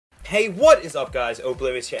Hey, what is up, guys?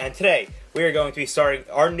 Oblivious here, and today we are going to be starting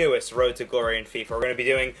our newest Road to Glory in FIFA. We're going to be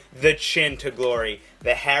doing the Chin to Glory,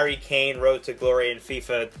 the Harry Kane Road to Glory in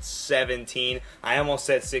FIFA 17. I almost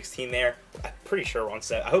said 16 there. I'm pretty sure we're on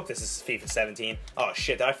set. I hope this is FIFA 17. Oh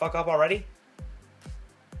shit, did I fuck up already?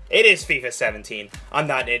 It is FIFA 17. I'm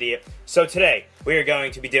not an idiot. So today, we are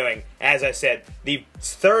going to be doing, as I said, the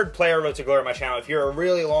third player Road to Glory on my channel. If you're a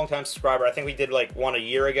really long-time subscriber, I think we did like one a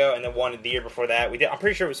year ago, and then one the year before that. I'm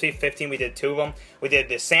pretty sure it was FIFA 15. We did two of them. We did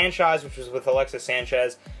the Sanchez, which was with Alexis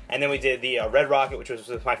Sanchez, and then we did the Red Rocket, which was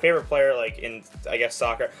with my favorite player, like in I guess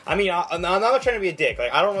soccer. I mean, I'm not trying to be a dick.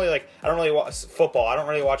 Like I don't really watch football. I don't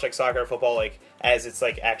really watch like soccer or football like as it's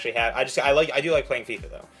like actually I do like playing FIFA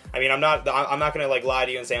though. I mean, I'm not gonna like lie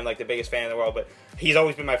to you and say I'm like the biggest fan in the world, but he's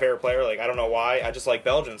always been my favorite player. Like I don't know why, I just like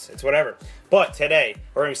Belgians. It's whatever. But today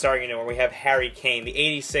we're gonna be starting where we have Harry Kane, the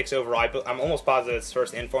 86 overall. I'm almost positive it's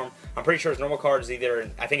first inform. I'm pretty sure his normal card is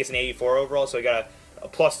either I think it's an 84 overall, so he got a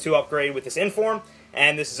 +2 upgrade with this inform.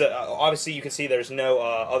 And this is obviously you can see there's no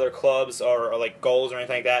other clubs or like goals or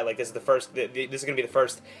anything like that. Like this is the first. This is gonna be the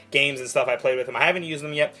first games and stuff I played with him. I haven't used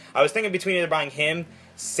them yet. I was thinking between either buying him,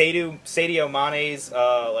 Sadio Mane's,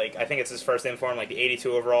 like I think it's his first inform, like the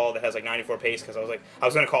 82 overall that has like 94 pace, because I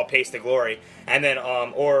was gonna call pace to glory, and then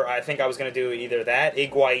or I think I was gonna do either that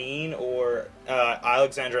Higuain or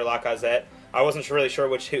Alexandre Lacazette. I wasn't really sure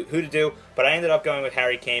who to do, but I ended up going with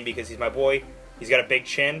Harry Kane because he's my boy. He's got a big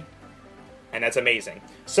chin. And that's amazing.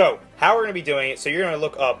 So, how we're going to be doing it, so you're going to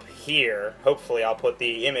look up here. Hopefully, I'll put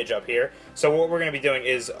the image up here. So, what we're going to be doing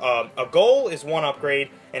is a goal is 1 upgrade,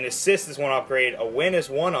 an assist is 1 upgrade, a win is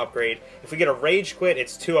 1 upgrade. If we get a rage quit,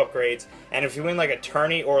 it's 2 upgrades. And if you win like a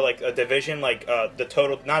tourney or like a division, like the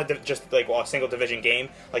total, not just like a single division game,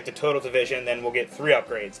 like the total division, then we'll get 3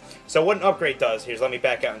 upgrades. So, what an upgrade does, let me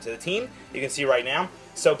back out into the team. You can see right now.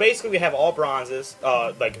 So basically we have all bronzes,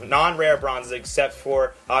 like non-rare bronzes, except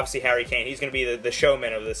for obviously Harry Kane. He's going to be the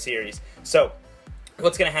showman of this series. So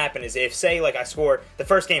what's going to happen is if, say, like I score the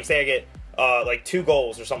first game, say I get like 2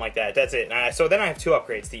 goals or something like that, that's it. So then I have 2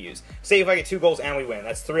 upgrades to use. Say if I get 2 goals and we win,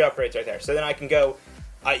 that's 3 upgrades right there. So then I can go,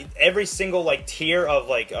 every single like tier of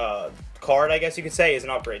like card, I guess you could say, is an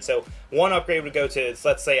upgrade. So 1 upgrade would go to,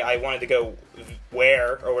 let's say I wanted to go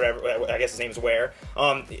Ware or whatever, I guess his name is Ware.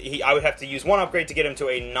 I would have to use 1 upgrade to get him to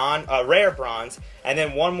a rare bronze, and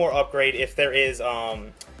then 1 more upgrade if there is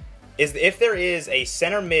a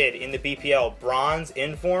center mid in the BPL bronze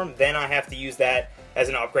inform, then I have to use that as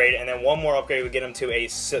an upgrade, and then 1 more upgrade would get him to a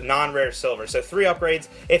non-rare silver. So 3 upgrades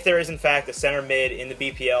if there is in fact a center mid in the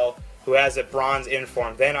BPL who has a bronze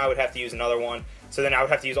inform, then I would have to use another one. So then I would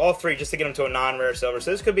have to use all 3 just to get them to a non-rare silver.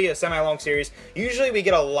 So this could be a semi-long series. Usually we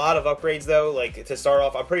get a lot of upgrades though, like to start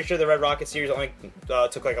off. I'm pretty sure the Red Rocket series only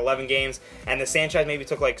took like 11 games, and the Sanchez maybe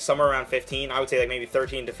took like somewhere around 15. I would say like maybe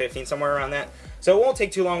 13 to 15, somewhere around that. So it won't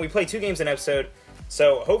take too long. We play 2 games an episode.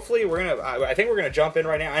 So hopefully I think we're gonna jump in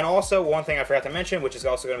right now. And also one thing I forgot to mention, which is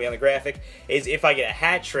also gonna be on the graphic, is if I get a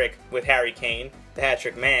hat trick with Harry Kane, the hat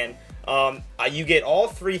trick man, you get all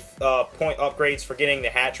 3 point upgrades for getting the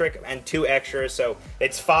hat trick and 2 extras, so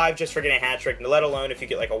it's 5 just for getting a hat trick, let alone if you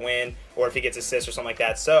get like a win or if he gets assists or something like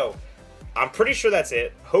that. So I'm pretty sure that's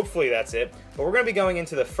it. Hopefully that's it. But we're going to be going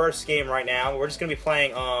into the first game right now. We're just going to be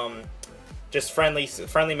playing just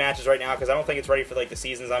friendly matches right now because I don't think it's ready for like the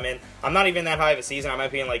seasons I'm in. I'm not even that high of a season. I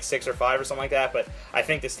might be in like 6 or 5 or something like that, but I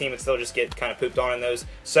think this team would still just get kind of pooped on in those.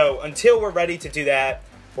 So until we're ready to do that,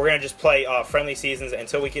 we're going to just play friendly seasons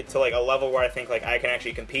until we get to like a level where I think like I can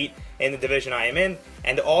actually compete in the division I am in.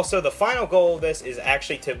 And also the final goal of this is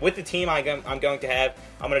actually with the team I'm going to have,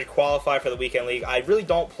 I'm going to qualify for the weekend league. I really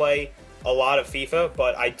don't play a lot of FIFA,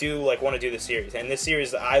 but I do like want to do this series. And this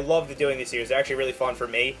series, I love doing these series. They're actually really fun for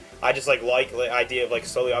me. I just like the idea of like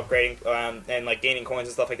slowly upgrading and like gaining coins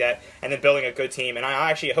and stuff like that, and then building a good team. And I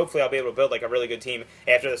actually, hopefully I'll be able to build like a really good team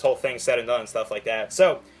after this whole thing's said and done and stuff like that.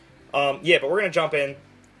 So, yeah, but we're going to jump in.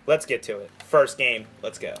 Let's get to it. First game,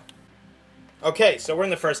 let's go. Okay, so we're in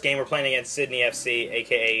the first game. We're playing against Sydney FC,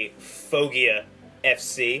 aka Fogia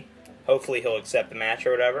FC. Hopefully he'll accept the match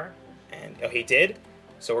or whatever. And oh, he did.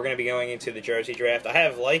 So we're going to be going into the jersey draft. I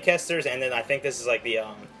have Leicester's, and then I think this is like the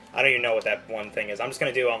I don't even know what that one thing is. I'm just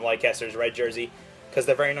going to do Leicester's red jersey because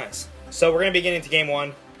they're very nice. So we're going to be getting into game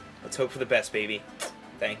 1. Let's hope for the best, baby.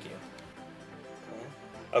 Thank you.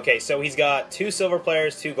 Okay, so he's got 2 silver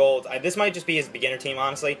players, 2 golds. This might just be his beginner team,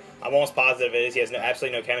 honestly. I'm almost positive it is. He has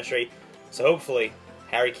absolutely no chemistry. So hopefully,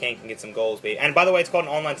 Harry Kane can get some goals, baby. And by the way, it's called an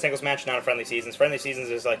online singles match, not a friendly seasons. Friendly seasons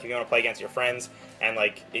is like if you want to play against your friends, and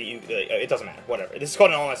like it doesn't matter, whatever. This is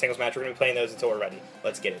called an online singles match. We're going to be playing those until we're ready.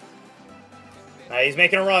 Let's get it. He's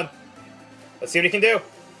making a run. Let's see what he can do.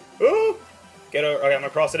 Ooh! Get over. Okay, I'm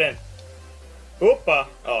gonna cross it in. Oopa.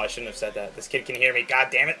 Oh, I shouldn't have said that. This kid can hear me. God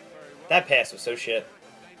damn it. That pass was so shit.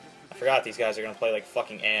 I forgot these guys are gonna play like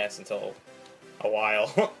fucking ass until a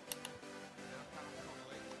while.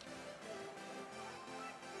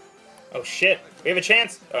 Oh shit. We have a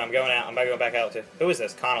chance. Oh, I'm going out. I'm about to go back out too. Who is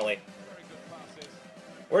this? Connolly.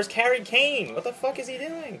 Where's Harry Kane? What the fuck is he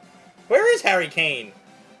doing? Where is Harry Kane?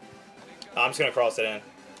 Oh, I'm just gonna cross it in.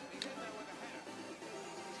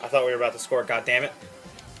 I thought we were about to score. God damn it.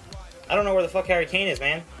 I don't know where the fuck Harry Kane is,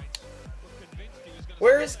 man.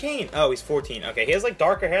 Where is Kane? Oh, he's 14. Okay, he has like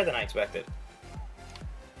darker hair than I expected.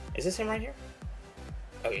 Is this him right here?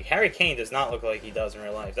 Okay, Harry Kane does not look like he does in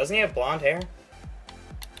real life. Doesn't he have blonde hair?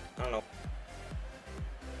 I don't know.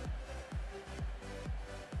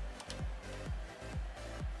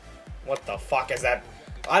 What the fuck is that?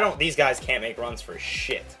 These guys can't make runs for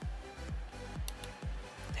shit.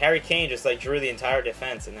 Harry Kane just like drew the entire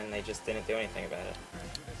defense and then they just didn't do anything about it.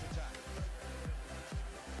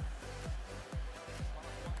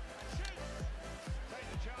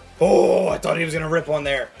 Oh, I thought he was gonna rip one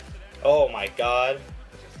there. Oh my god.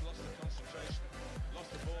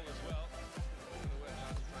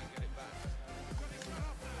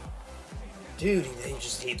 Dude,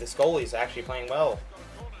 this goalie's actually playing well.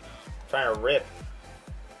 Trying to rip.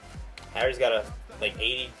 Harry's got a like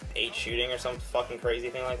 88 shooting or some fucking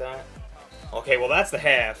crazy thing like that. Okay, well that's the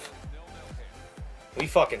half. We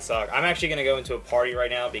fucking suck. I'm actually gonna go into a party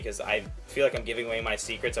right now because I feel like I'm giving away my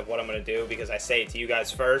secrets of what I'm gonna do because I say it to you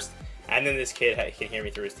guys first, and then this kid can hear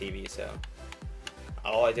me through his TV. So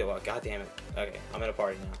all I did, well, god damn it. Okay, I'm in a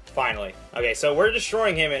party now. Finally. Okay, so we're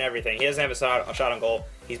destroying him and everything. He doesn't have a shot on goal.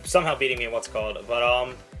 He's somehow beating me in what's called. But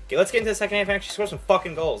okay, let's get into the second half and actually score some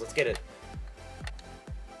fucking goals. Let's get it.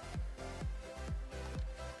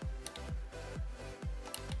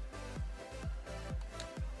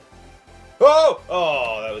 Oh!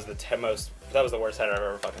 Oh, that was the worst header I've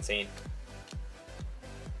ever fucking seen.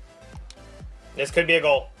 This could be a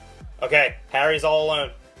goal. Okay, Harry's all alone.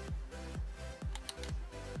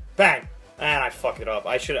 Bang! And I fucked it up.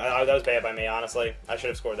 That was bad by me, honestly. I should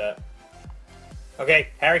have scored that. Okay,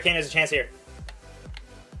 Harry Kane has a chance here.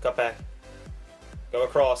 Cut back. Go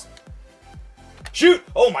across. Shoot!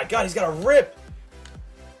 Oh my god, he's got a rip!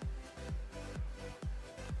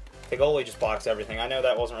 The goalie just blocks everything. I know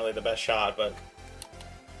that wasn't really the best shot, but...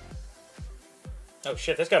 Oh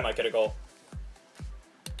shit, this guy might get a goal.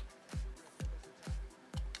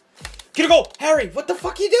 Get a goal! Harry, what the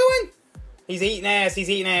fuck are you doing? He's eating ass. He's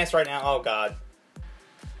eating ass right now. Oh god.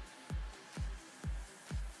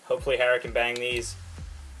 Hopefully Harry can bang these.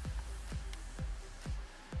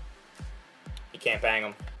 He can't bang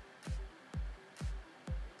them.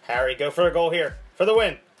 Harry, go for a goal here. For the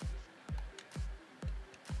win.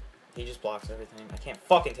 He just blocks everything. I can't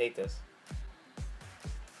fucking take this.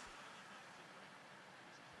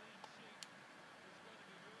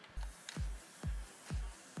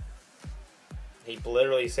 He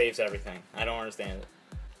literally saves everything. I don't understand it.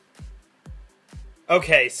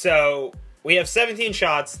 Okay, so we have 17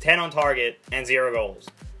 shots, 10 on target, and 0 goals.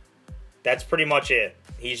 That's pretty much it.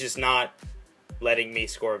 He's just not letting me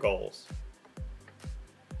score goals.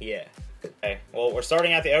 Yeah. Okay, well, we're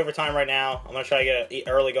starting at the overtime right now. I'm going to try to get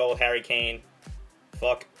an early goal with Harry Kane.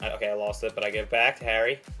 Fuck. Okay, I lost it, but I give it back to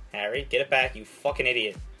Harry. Harry, get it back, you fucking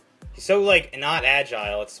idiot. He's so, like, not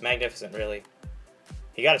agile. It's magnificent, really.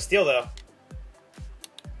 He got a steal, though.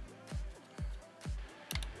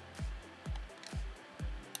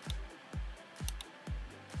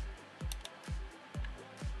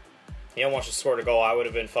 He almost just scored a goal. I would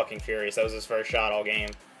have been fucking furious. That was his first shot all game.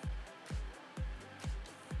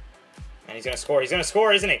 And he's going to score. He's going to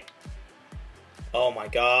score, isn't he? Oh my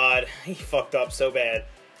god. He fucked up so bad.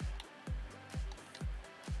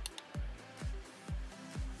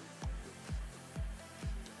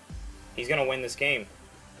 He's going to win this game.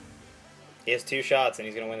 He has 2 shots and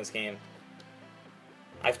he's going to win this game.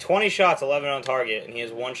 I have 20 shots, 11 on target, and he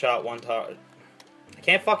has 1 shot, 1 target. I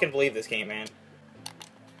can't fucking believe this game, man.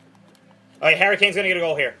 Alright, Harry Kane's going to get a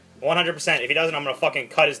goal here. 100%. If he doesn't, I'm going to fucking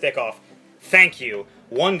cut his dick off. Thank you.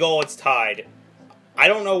 1 goal, it's tied. I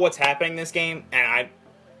don't know what's happening this game, and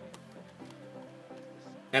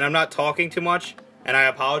I'm not talking too much, and I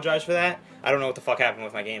apologize for that. I don't know what the fuck happened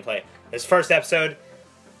with my gameplay. This first episode,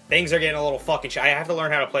 things are getting a little fucking I have to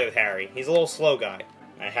learn how to play with Harry. He's a little slow guy.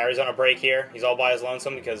 Alright, Harry's on a break here. He's all by his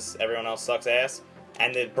lonesome because everyone else sucks ass.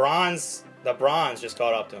 And the bronze just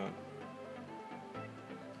caught up to him.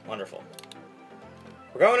 Wonderful.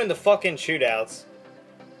 We're going into fucking shootouts.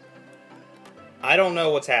 I don't know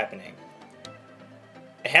what's happening.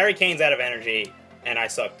 Harry Kane's out of energy, and I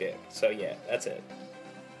suck dick. So yeah, that's it.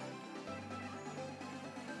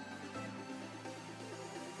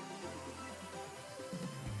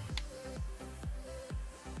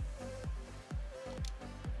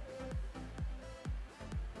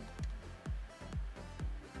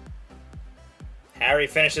 Harry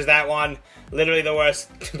finishes that one. Literally the worst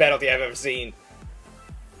penalty I've ever seen.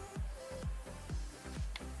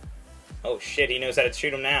 Oh shit, he knows how to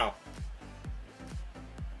shoot him now.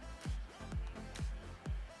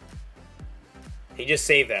 He just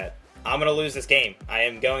saved that. I'm going to lose this game. I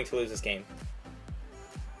am going to lose this game.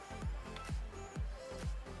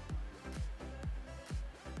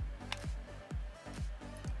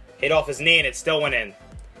 Hit off his knee and it still went in.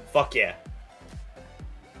 Fuck yeah.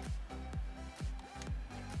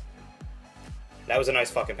 That was a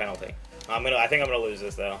nice fucking penalty. I think I'm gonna lose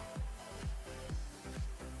this though.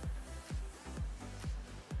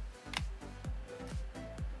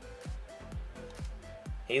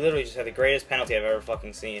 He literally just had the greatest penalty I've ever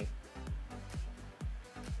fucking seen.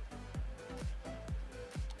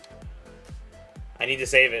 I need to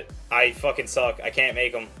save it. I fucking suck. I can't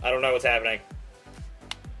make them. I don't know what's happening.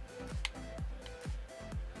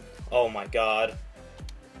 Oh my god.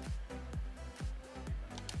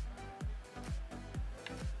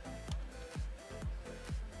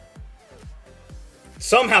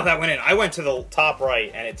 Somehow that went in. I went to the top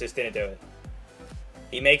right and it just didn't do it.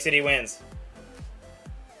 He makes it, he wins.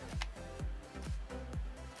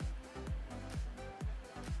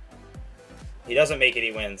 He doesn't make it,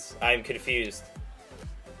 he wins. I'm confused.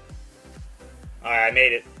 Alright, I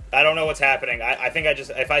made it. I don't know what's happening. I think I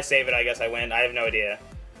just, if I save it, I guess I win. I have no idea.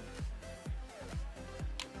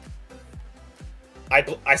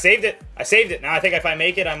 I saved it. I saved it. Now I think if I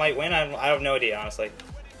make it, I might win. I have no idea, honestly.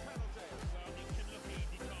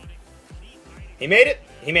 He made it.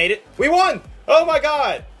 He made it. We won! Oh my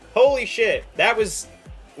god! Holy shit. That was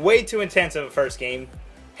way too intense of a first game.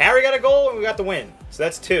 Harry got a goal and we got the win. So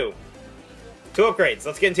that's 2. 2 upgrades.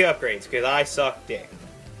 Let's get into upgrades because I suck dick.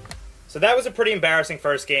 So that was a pretty embarrassing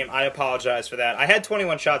first game. I apologize for that. I had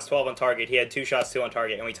 21 shots, 12 on target. He had 2 shots, 2 on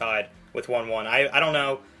target, and we tied with 1-1. I don't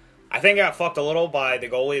know. I think I got fucked a little by the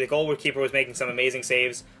goalie. The goalkeeper was making some amazing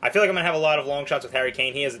saves. I feel like I'm going to have a lot of long shots with Harry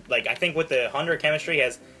Kane. He has, like, I think with the Hunter chemistry, he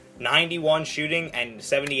has 91 shooting and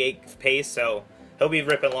 78 pace, so he'll be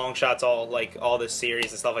ripping long shots all this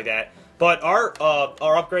series and stuff like that. But our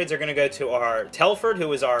upgrades are going to go to our Telford,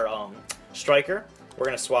 who is our striker. We're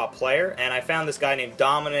going to swap player, and I found this guy named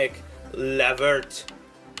Dominic Calvert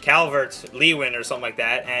Lewin or something like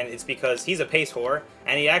that, and it's because he's a pace whore,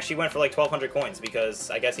 and he actually went for like 1,200 coins because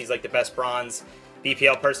I guess he's like the best bronze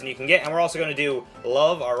BPL person you can get. And we're also going to do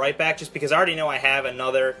Love, our right back, just because I already know I have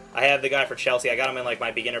the guy for Chelsea. I got him in like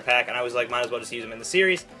my beginner pack, and I was like, might as well just use him in the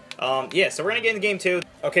series. Yeah, so we're going to get into game 2.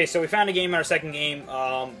 Okay, so we found a game in our second game.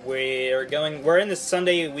 We're in the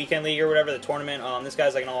Sunday weekend league or whatever, the tournament. This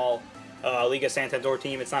guy's like an all Liga Santander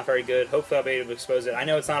team. It's not very good. Hopefully I'll be able to expose it. I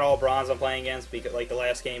know it's not all bronze I'm playing against, because, like the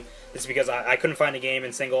last game. It's because I couldn't find a game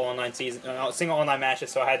in single online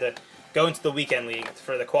matches, so I had to go into the weekend league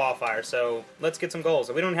for the qualifier. So let's get some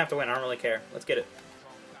goals. We don't have to win. I don't really care. Let's get it.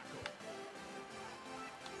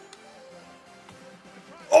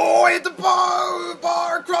 Oh, I hit the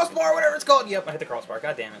crossbar, whatever it's called. Yep, I hit the crossbar.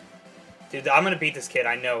 God damn it. Dude, I'm going to beat this kid.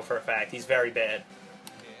 I know for a fact. He's very bad.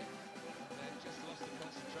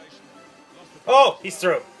 Oh, he's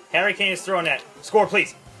through. Harry Kane is throwing that. Score,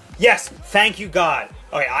 please. Yes, thank you, God.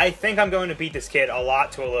 Okay, I think I'm going to beat this kid a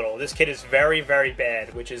lot to a little. This kid is very, very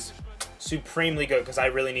bad, which is supremely good because I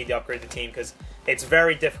really need to upgrade the team because it's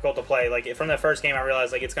very difficult to play. Like, from the first game, I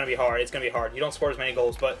realized, like, it's going to be hard. It's going to be hard. You don't score as many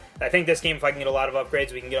goals, but I think this game, if I can get a lot of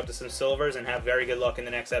upgrades, we can get up to some silvers and have very good luck in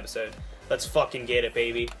the next episode. Let's fucking get it,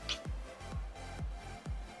 baby.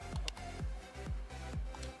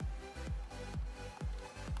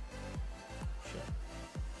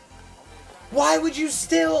 Why would you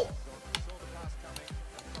still...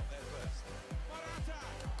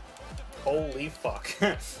 Holy fuck.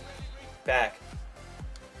 Back.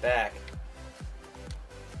 Back.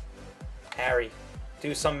 Harry,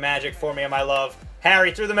 do some magic for me, my love.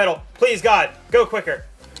 Harry, through the middle. Please, God, go quicker.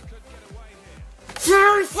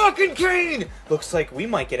 Harry fucking Kane! Looks like we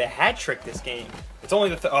might get a hat trick this game. It's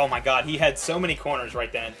only the... oh my god, he had so many corners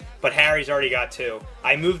right then. But Harry's already got 2.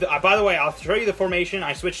 I moved... by the way, I'll show you the formation.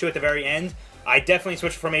 I switched to at the very end. I definitely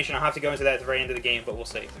switched formation. I'll have to go into that at the very end of the game, but we'll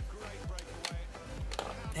see.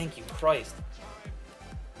 Thank you, Christ.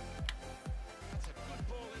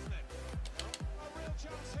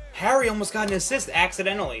 Harry almost got an assist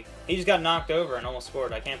accidentally. He just got knocked over and almost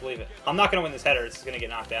scored. I can't believe it. I'm not going to win this header. It's going to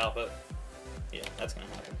get knocked out, but... yeah, that's going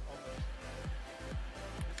to happen.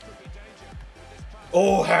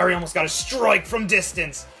 Oh, Harry almost got a strike from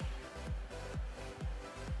distance.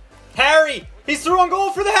 Harry! He's through on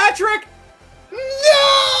goal for the hat trick! No!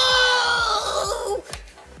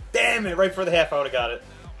 Damn it, right for the half, I would have got it.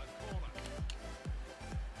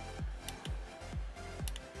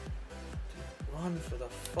 run for the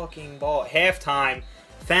fucking ball. Halftime.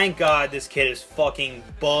 Thank God this kid is fucking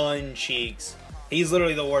bun cheeks. He's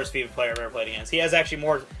literally the worst FIFA player I've ever played against. He has actually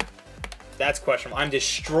more... That's questionable. I'm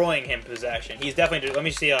destroying him possession. He's definitely... Let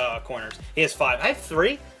me see corners. He has 5. I have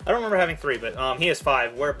 3? I don't remember having 3, but he has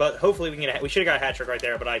 5. But hopefully we can get we should have got a hat trick right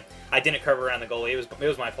there, but I didn't curve around the goalie. It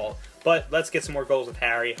was my fault. But let's get some more goals with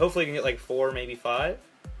Harry. Hopefully we can get like 4, maybe 5.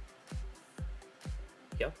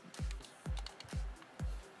 Yep.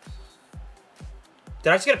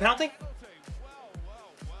 Did I just get a penalty?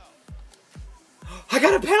 I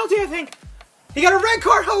got a penalty, I think. He got a red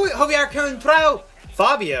card. Javier Contrao.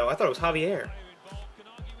 Fabio. I thought it was Javier.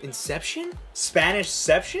 Inception?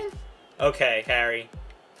 Spanish-ception? Okay, Harry.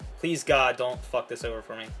 Please, God, don't fuck this over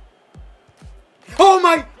for me. Oh,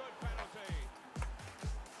 my...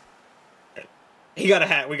 We got a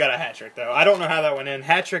hat trick, though. I don't know how that went in.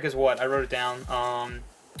 Hat trick is what? I wrote it down.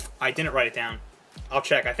 I didn't write it down. I'll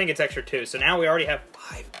check. I think it's extra 2. So now we already have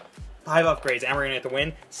 5 upgrades, and we're going to get to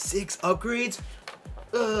win 6 upgrades.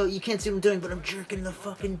 You can't see what I'm doing, but I'm jerking the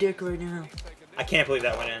fucking dick right now. I can't believe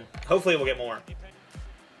that went in. Hopefully we'll get more.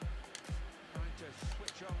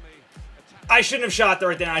 I shouldn't have shot there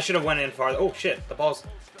right then. I should have went in farther. Oh, shit. The ball's...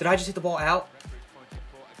 Did I just hit the ball out?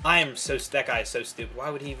 I am so... That guy is so stupid. Why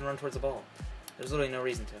would he even run towards the ball? There's literally no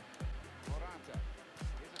reason to.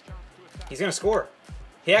 He's going to score.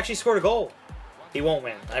 He actually scored a goal. He won't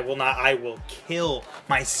win. I will not. I will kill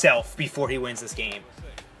myself before he wins this game.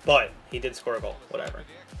 But he did score a goal. Whatever.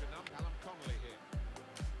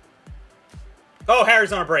 Oh,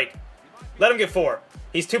 Harry's on a break. Let him get 4.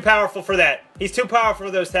 He's too powerful for that. He's too powerful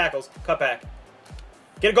for those tackles. Cut back.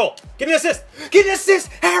 Get a goal. Get an assist. Get an assist.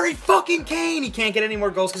 Harry fucking Kane. He can't get any more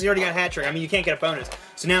goals because he already got a hat trick. I mean, you can't get a bonus.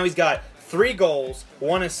 So now he's got 3 goals,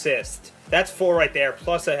 1 assist. That's 4 right there.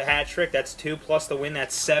 Plus a hat trick. That's 2. Plus the win.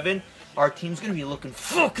 That's 7. Our team's going to be looking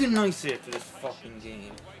fucking nice after this fucking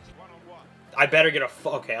game. I better get a...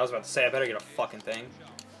 Okay, I was about to say I better get a fucking thing.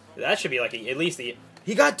 That should be like at least the...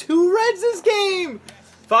 He got 2 reds this game!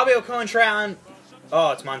 Fabio Contrao.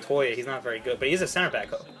 Oh, it's Montoya. He's not very good, but he's a center back.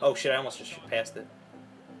 Oh, shit, I almost just passed it.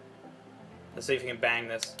 Let's see if he can bang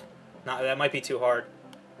this. That might be too hard.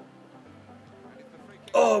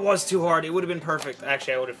 Oh, it was too hard. It would have been perfect.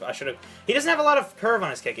 Actually, I should have... He doesn't have a lot of curve on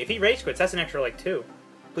his kick. If he rage quits, that's an extra, like, 2.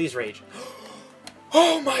 Please rage.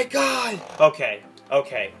 Oh, my God! Okay.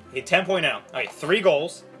 Okay. He 10.0. Okay, 3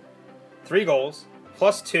 goals. 3 goals.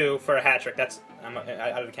 Plus 2 for a hat trick. That's... I'm out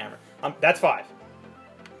of the camera. That's 5.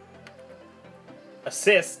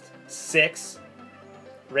 Assist, 6.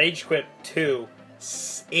 Rage quit, 2.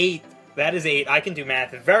 8. That is 8. I can do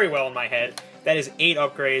math very well in my head. That is 8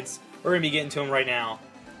 upgrades. We're going to be getting to them right now.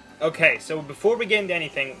 Okay, so before we get into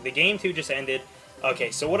anything, the game 2 just ended.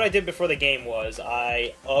 Okay, so what I did before the game was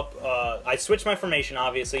I switched my formation,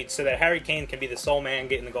 obviously, so that Harry Kane can be the sole man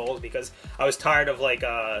getting the goals, because I was tired of, like,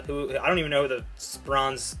 I don't even know who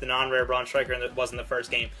the non-rare bronze striker was in the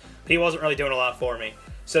first game. But he wasn't really doing a lot for me.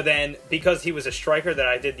 So then, because he was a striker that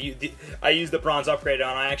I used the bronze upgrade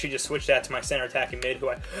on, I actually just switched that to my center attacking mid,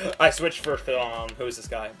 who I switched for, who is this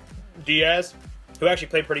guy? Diaz, who actually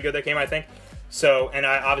played pretty good that game, I think. So, and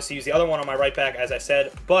I obviously use the other one on my right back, as I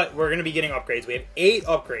said, but we're going to be getting upgrades. We have 8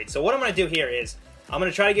 upgrades. So what I'm going to do here is, I'm going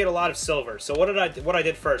to try to get a lot of silver. So what I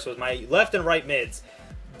did first was my left and right mids,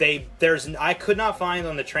 I could not find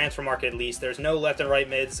on the transfer market at least, there's no left and right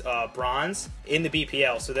mids bronze in the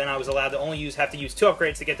BPL. So then I was allowed to have to use 2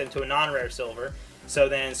 upgrades to get them to a non-rare silver. So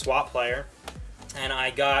then swap player, and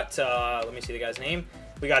I got, let me see the guy's name.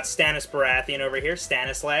 We got Stanis Baratheon over here,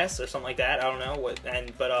 Stanislas or something like that. I don't know what,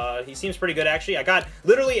 but he seems pretty good actually. I got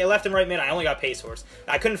literally a left and right mid. I only got Pace Horse.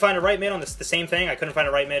 I couldn't find a right mid on the same thing. I couldn't find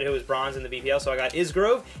a right mid who was bronze in the BPL, so I got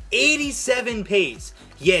Isgrove, 87 pace.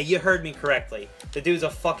 Yeah, you heard me correctly. The dude's a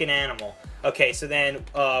fucking animal. Okay, so then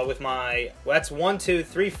with my that's 1, 2,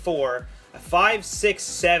 3, 4, 5, 6,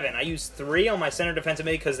 7. I used 3 on my center defensive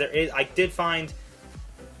mid because I did find.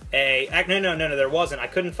 No, there wasn't. I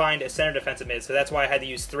couldn't find a center defensive mid, so that's why I had to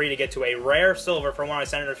use 3 to get to a rare silver for one of my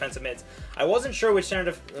center defensive mids. I wasn't sure which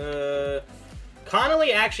center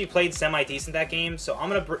Connolly actually played semi-decent that game, so I'm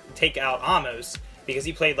going to take out Amos, because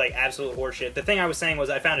he played, like, absolute horseshit. The thing I was saying was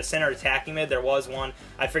I found a center attacking mid. There was one.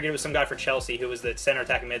 I figured it was some guy for Chelsea who was the center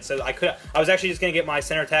attacking mid, so I was actually just going to get my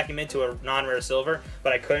center attacking mid to a non-rare silver,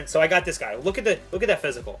 but I couldn't, so I got this guy. Look at that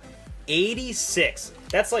physical. 86.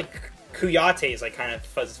 That's, like... Kuyate is like kind of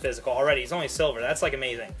physical already. He's only silver. That's like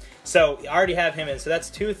amazing. So I already have him in. So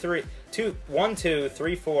that's 1, 2,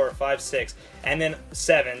 3, 4, 5, 6, and then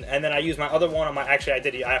 7. And then I use my other one on my.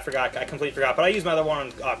 Actually, I forgot. I completely forgot. But I used my other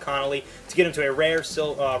one on Connolly to get him to a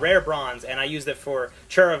rare bronze, and I used it for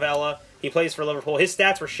Churavella He plays for Liverpool. His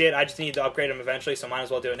stats were shit. I just need to upgrade him eventually, so might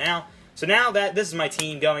as well do it now. So now that this is my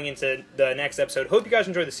team going into the next episode, hope you guys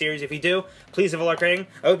enjoy the series. If you do, please have a like rating.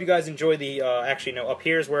 I hope you guys enjoy the, actually, no, up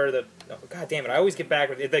here is where the, oh, god damn it, I always get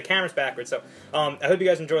backwards. The camera's backwards, so I hope you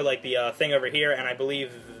guys enjoy, like, the thing over here, and I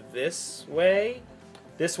believe this way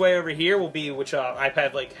over here will be, which I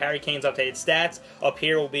have, like, Harry Kane's updated stats. Up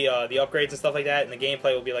here will be the upgrades and stuff like that, and the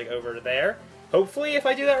gameplay will be, like, over there. Hopefully, if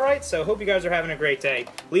I do that right. So, hope you guys are having a great day.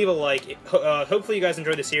 Leave a like. Hopefully, you guys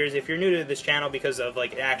enjoyed the series. If you're new to this channel because of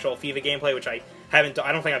like actual FIFA gameplay, which I haven't,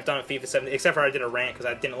 I don't think I've done a FIFA 7, except for I did a rant because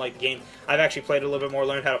I didn't like the game. I've actually played it a little bit more,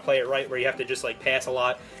 learned how to play it right, where you have to just like pass a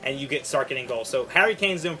lot and you start getting goals. So, Harry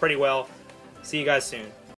Kane's doing pretty well. See you guys soon.